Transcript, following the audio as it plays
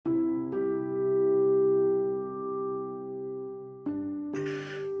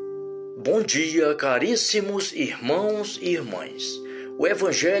Bom dia, caríssimos irmãos e irmãs. O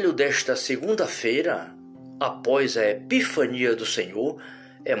Evangelho desta segunda-feira, após a Epifania do Senhor,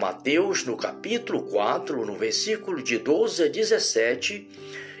 é Mateus, no capítulo 4, no versículo de 12 a 17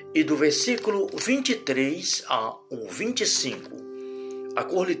 e do versículo 23 ao 25. A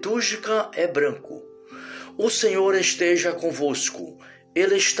cor litúrgica é branco. O Senhor esteja convosco,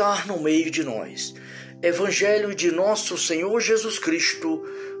 Ele está no meio de nós. Evangelho de nosso Senhor Jesus Cristo,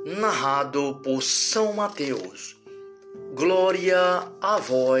 narrado por São Mateus. Glória a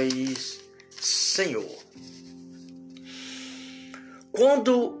vós, Senhor.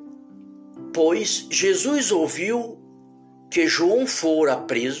 Quando, pois, Jesus ouviu que João fora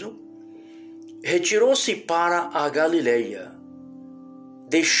preso, retirou-se para a Galileia,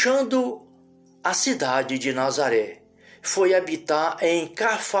 deixando a cidade de Nazaré. Foi habitar em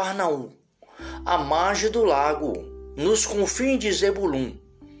Cafarnaum, à margem do lago, nos confins de Zebulum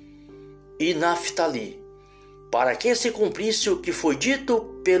e Naftali, para que se cumprisse o que foi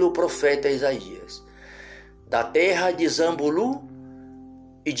dito pelo profeta Isaías. Da terra de Zambulu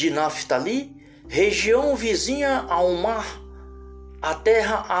e de Naftali, região vizinha ao mar, a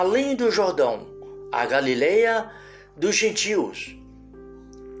terra além do Jordão, a Galileia dos gentios.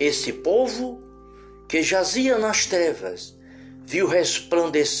 Esse povo, que jazia nas trevas, viu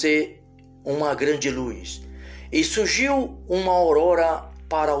resplandecer uma grande luz, e surgiu uma aurora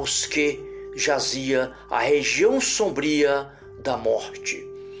para os que jazia a região sombria da morte.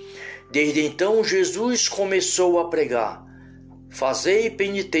 Desde então Jesus começou a pregar: fazei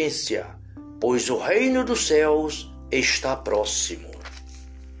penitência, pois o reino dos céus está próximo.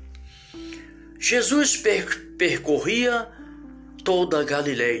 Jesus percorria toda a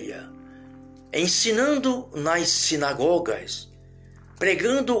Galileia, ensinando nas sinagogas,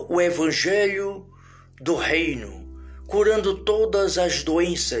 pregando o Evangelho do reino, curando todas as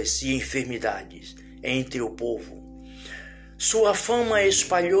doenças e enfermidades entre o povo. Sua fama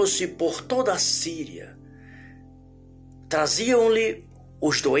espalhou-se por toda a Síria. Traziam-lhe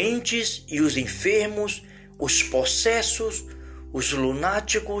os doentes e os enfermos, os possessos, os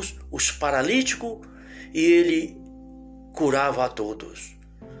lunáticos, os paralíticos, e ele curava a todos.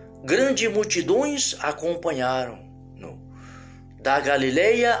 Grandes multidões acompanharam-no, da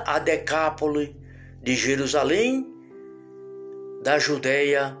Galileia a Decápole, de Jerusalém, da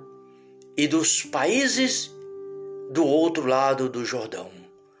Judeia e dos países do outro lado do Jordão.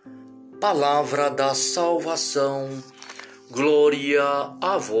 Palavra da salvação, glória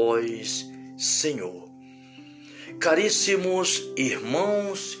a vós, Senhor. Caríssimos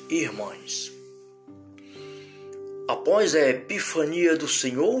irmãos e irmãs, após a Epifania do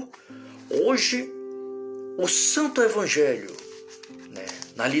Senhor, hoje o Santo Evangelho,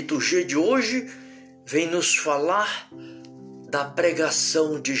 na liturgia de hoje, vem nos falar da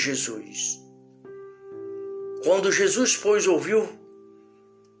pregação de Jesus. Quando Jesus, pois, ouviu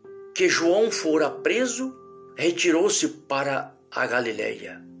que João fora preso, retirou-se para a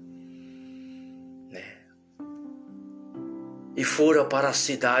Galileia, e fora para a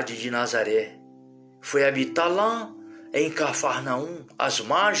cidade de Nazaré. Foi habitar lá em Cafarnaum, às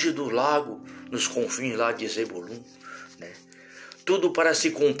margens do lago, nos confins lá de Zebulum. Tudo para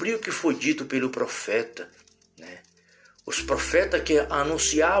se cumprir o que foi dito pelo profeta. Os profetas que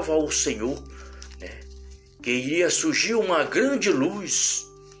anunciavam ao Senhor, que iria surgir uma grande luz,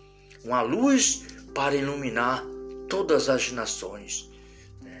 uma luz para iluminar todas as nações.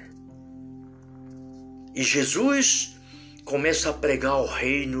 E Jesus começa a pregar o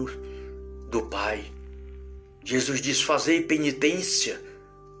reino do Pai. Jesus diz: fazei penitência,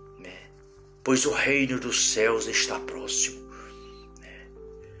 pois o reino dos céus está próximo.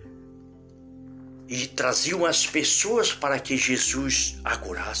 E traziam as pessoas para que Jesus a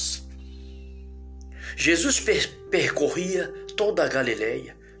curasse. Jesus percorria toda a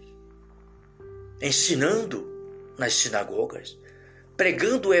Galileia, ensinando nas sinagogas,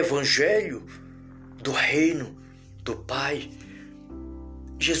 pregando o Evangelho do reino do Pai.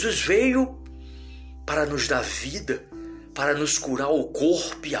 Jesus veio para nos dar vida, para nos curar o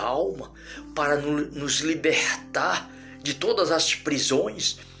corpo e a alma, para nos libertar de todas as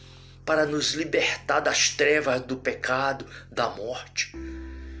prisões, para nos libertar das trevas do pecado, da morte.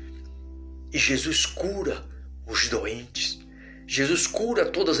 E Jesus cura os doentes. Jesus cura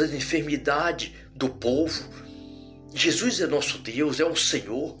todas as enfermidades do povo. Jesus é nosso Deus, é o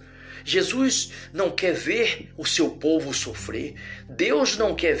Senhor. Jesus não quer ver o seu povo sofrer. Deus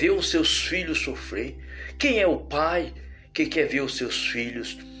não quer ver os seus filhos sofrer. Quem é o pai que quer ver os seus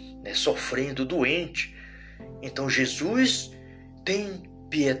filhos sofrendo, doente? Então Jesus tem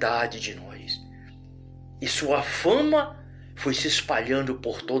piedade de nós. E sua fama foi se espalhando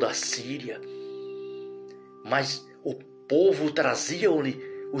por toda a Síria. Mas o povo trazia-lhe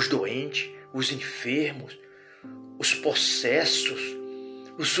os doentes, os enfermos, os possessos,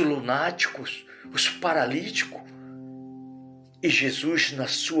 os lunáticos, os paralíticos. E Jesus, na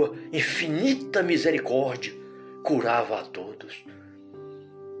sua infinita misericórdia, curava a todos.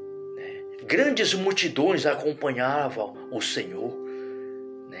 Grandes multidões acompanhavam o Senhor.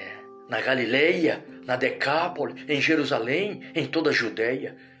 Na Galileia, na Decápole, em Jerusalém, em toda a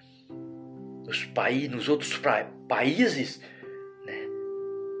Judéia, nos outros países,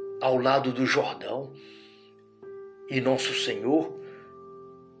 ao lado do Jordão. E nosso Senhor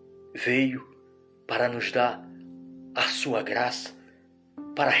veio para nos dar a sua graça,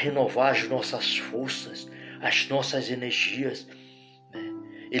 para renovar as nossas forças, as nossas energias.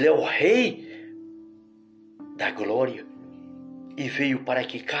 Ele é o Rei da glória e veio para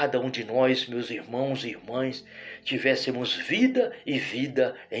que cada um de nós, meus irmãos e irmãs, tivéssemos vida e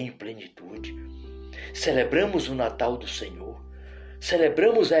vida em plenitude. Celebramos o Natal do Senhor,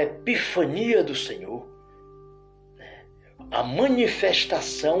 celebramos a Epifania do Senhor, a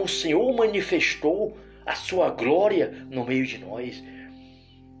manifestação. O Senhor manifestou a sua glória no meio de nós.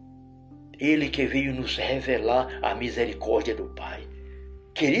 Ele que veio nos revelar a misericórdia do Pai.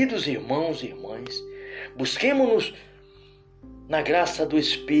 Queridos irmãos e irmãs, busquemo-nos na graça do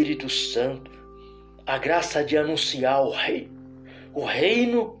Espírito Santo, a graça de anunciar o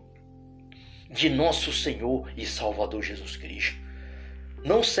reino de nosso Senhor e Salvador Jesus Cristo.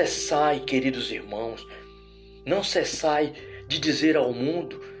 Não cessai, queridos irmãos, não cessai de dizer ao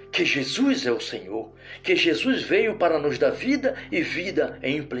mundo que Jesus é o Senhor, que Jesus veio para nos dar vida e vida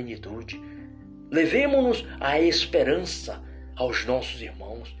em plenitude. Levemo-nos a esperança aos nossos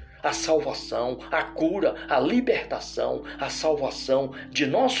irmãos, a salvação, a cura, a libertação, a salvação de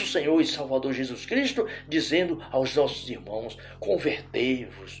nosso Senhor e Salvador Jesus Cristo, dizendo aos nossos irmãos: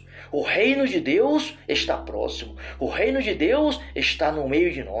 convertei-vos. O reino de Deus está próximo. O reino de Deus está no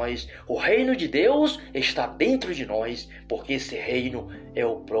meio de nós. O reino de Deus está dentro de nós, porque esse reino é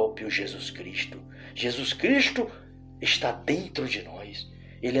o próprio Jesus Cristo. Jesus Cristo está dentro de nós.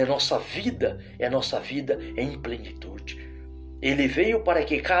 Ele é nossa vida em plenitude. Ele veio para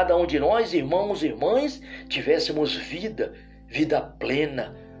que cada um de nós, irmãos e irmãs, tivéssemos vida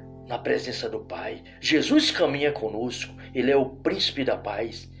plena na presença do Pai. Jesus caminha conosco. Ele é o príncipe da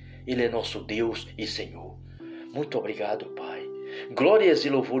paz. Ele é nosso Deus e Senhor. Muito obrigado, Pai. Glórias e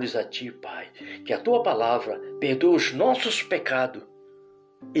louvores a Ti, Pai. Que a Tua palavra perdoe os nossos pecados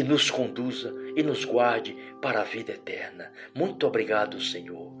e nos conduza e nos guarde para a vida eterna. Muito obrigado,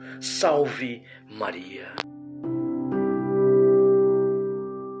 Senhor. Salve Maria.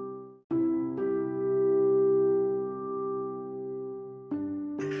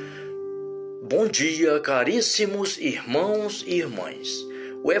 Bom dia, caríssimos irmãos e irmãs.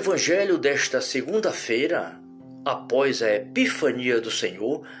 O Evangelho desta segunda-feira, após a Epifania do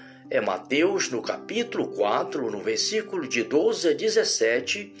Senhor, é Mateus, no capítulo 4, no versículo de 12 a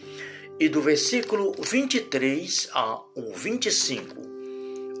 17 e do versículo 23 a 25.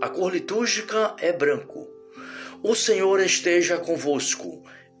 A cor litúrgica é branco. O Senhor esteja convosco.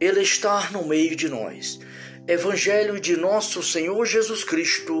 Ele está no meio de nós. Evangelho de nosso Senhor Jesus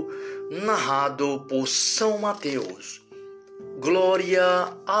Cristo, narrado por São Mateus. Glória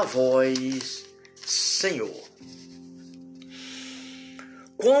a vós, Senhor.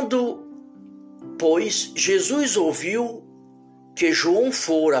 Quando, pois, Jesus ouviu que João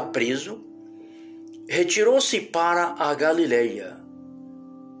fora preso, retirou-se para a Galileia,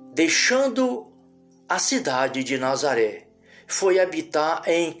 deixando a cidade de Nazaré. Foi habitar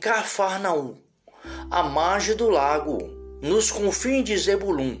em Cafarnaum, à margem do lago, nos confins de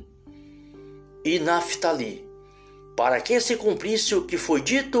Zebulum e Naftali, para que se cumprisse o que foi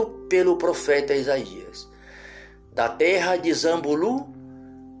dito pelo profeta Isaías. Da terra de Zambulu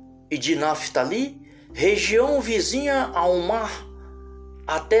e de Naftali, região vizinha ao mar,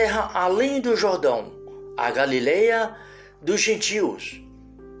 a terra além do Jordão, a Galileia dos gentios.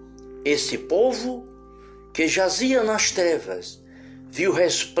 Esse povo, que jazia nas trevas, viu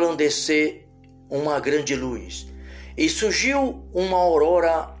resplandecer uma grande luz, e surgiu uma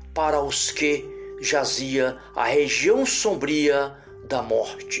aurora para os que jazia a região sombria da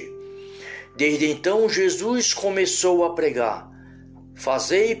morte. Desde então Jesus começou a pregar: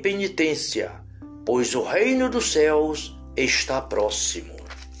 fazei penitência, pois o reino dos céus está próximo.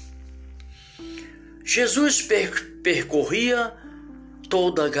 Jesus percorria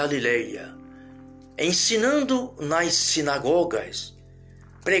toda a Galileia, ensinando nas sinagogas,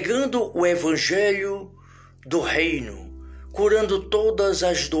 pregando o Evangelho do reino, curando todas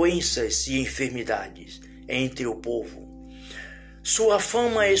as doenças e enfermidades entre o povo. Sua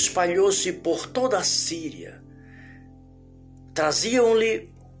fama espalhou-se por toda a Síria. Traziam-lhe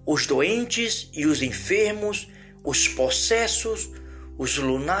os doentes e os enfermos, os possessos, os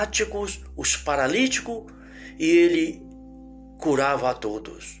lunáticos, os paralíticos, e ele curava a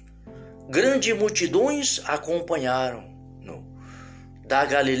todos. Grandes multidões acompanharam-no, da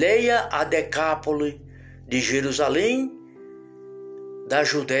Galileia a Decápole, de Jerusalém, da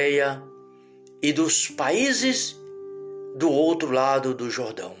Judeia e dos países do outro lado do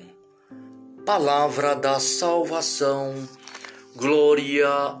Jordão. Palavra da salvação, glória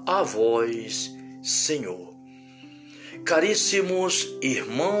a vós, Senhor. Caríssimos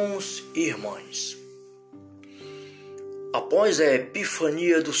irmãos e irmãs, após a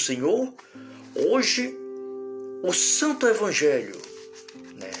Epifania do Senhor, hoje o Santo Evangelho,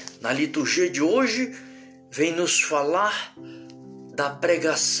 na liturgia de hoje, vem nos falar da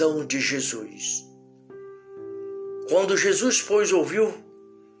pregação de Jesus. Quando Jesus, pois, ouviu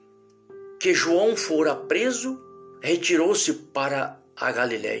que João fora preso, retirou-se para a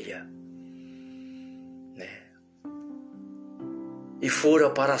Galileia, e fora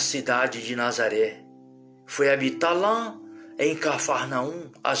para a cidade de Nazaré. Foi habitar lá em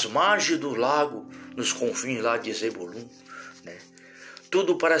Cafarnaum, às margens do lago, nos confins lá de Zebulum.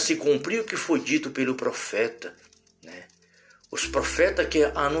 Tudo para se cumprir o que foi dito pelo profeta. Os profetas que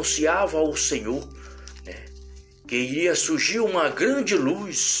anunciavam ao Senhor, que iria surgir uma grande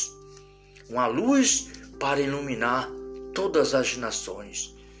luz, uma luz para iluminar todas as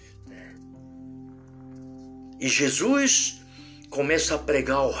nações. E Jesus começa a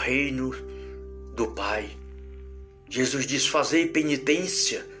pregar o reino do Pai. Jesus diz: fazei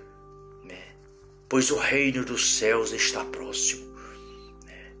penitência, pois o reino dos céus está próximo.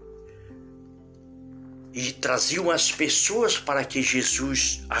 E traziam as pessoas para que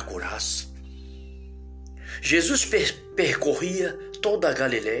Jesus a curasse. Jesus percorria toda a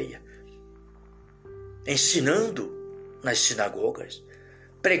Galileia, ensinando nas sinagogas,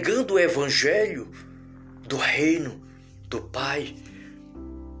 pregando o Evangelho do reino do Pai.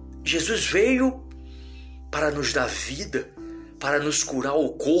 Jesus veio para nos dar vida, para nos curar o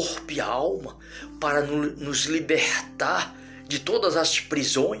corpo e a alma, para nos libertar de todas as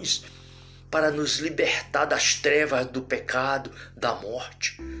prisões, para nos libertar das trevas do pecado, da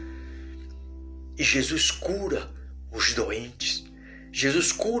morte. E Jesus cura os doentes.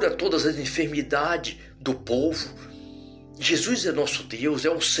 Jesus cura todas as enfermidades do povo. Jesus é nosso Deus, é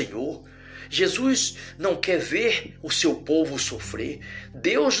o Senhor. Jesus não quer ver o seu povo sofrer.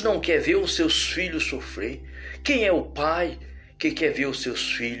 Deus não quer ver os seus filhos sofrer. Quem é o pai que quer ver os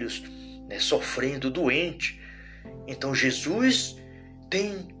seus filhos sofrendo, doente? Então Jesus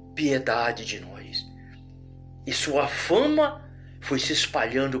tem piedade de nós. E sua fama foi se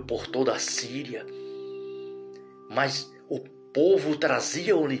espalhando por toda a Síria. Mas o povo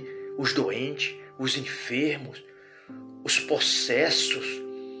trazia-lhe os doentes, os enfermos, os possessos,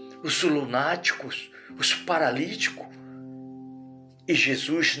 os lunáticos, os paralíticos. E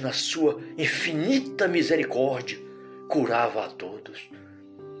Jesus, na sua infinita misericórdia, curava a todos.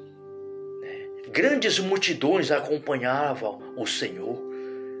 Grandes multidões acompanhavam o Senhor.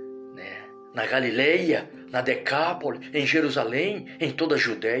 Na Galileia, na Decápole, em Jerusalém, em toda a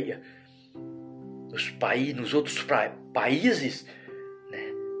Judeia, nos outros países,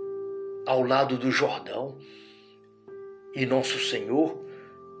 ao lado do Jordão. E nosso Senhor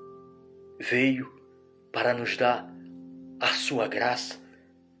veio para nos dar a sua graça,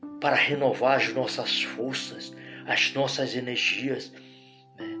 para renovar as nossas forças, as nossas energias.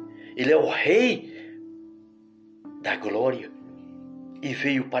 Ele é o Rei da glória. E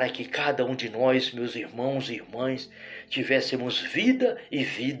veio para que cada um de nós, meus irmãos e irmãs, tivéssemos vida e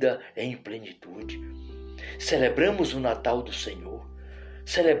vida em plenitude. Celebramos o Natal do Senhor.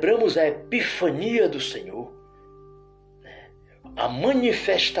 Celebramos a Epifania do Senhor. A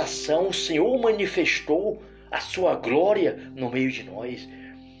manifestação, o Senhor manifestou a sua glória no meio de nós.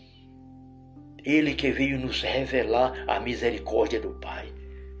 Ele que veio nos revelar a misericórdia do Pai.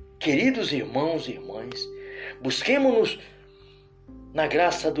 Queridos irmãos e irmãs, busquemo-nos na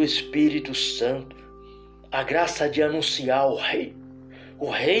graça do Espírito Santo, a graça de anunciar o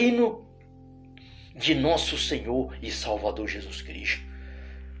reino de nosso Senhor e Salvador Jesus Cristo.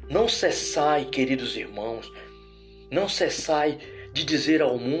 Não cessai, queridos irmãos, não cessai de dizer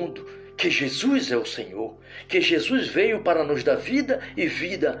ao mundo que Jesus é o Senhor, que Jesus veio para nos dar vida e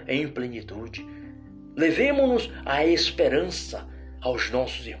vida em plenitude. Levemo-nos a esperança aos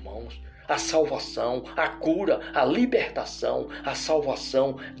nossos irmãos, a salvação, a cura, a libertação, a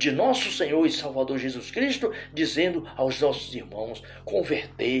salvação de nosso Senhor e Salvador Jesus Cristo, dizendo aos nossos irmãos: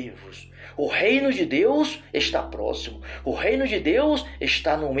 convertei-vos. O reino de Deus está próximo. O reino de Deus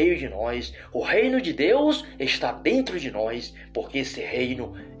está no meio de nós. O reino de Deus está dentro de nós, porque esse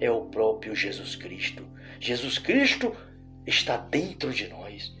reino é o próprio Jesus Cristo. Jesus Cristo está dentro de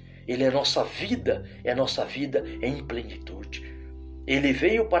nós. Ele é nossa vida em plenitude. Ele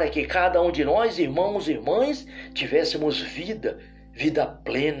veio para que cada um de nós, irmãos e irmãs, tivéssemos vida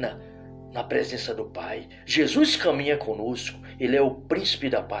plena na presença do Pai. Jesus caminha conosco. Ele é o príncipe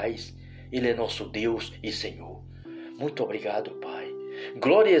da paz. Ele é nosso Deus e Senhor. Muito obrigado, Pai.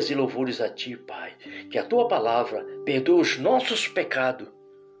 Glórias e louvores a Ti, Pai. Que a Tua palavra perdoe os nossos pecados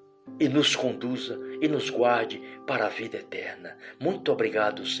e nos conduza e nos guarde para a vida eterna. Muito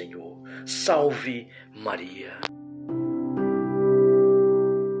obrigado, Senhor. Salve Maria.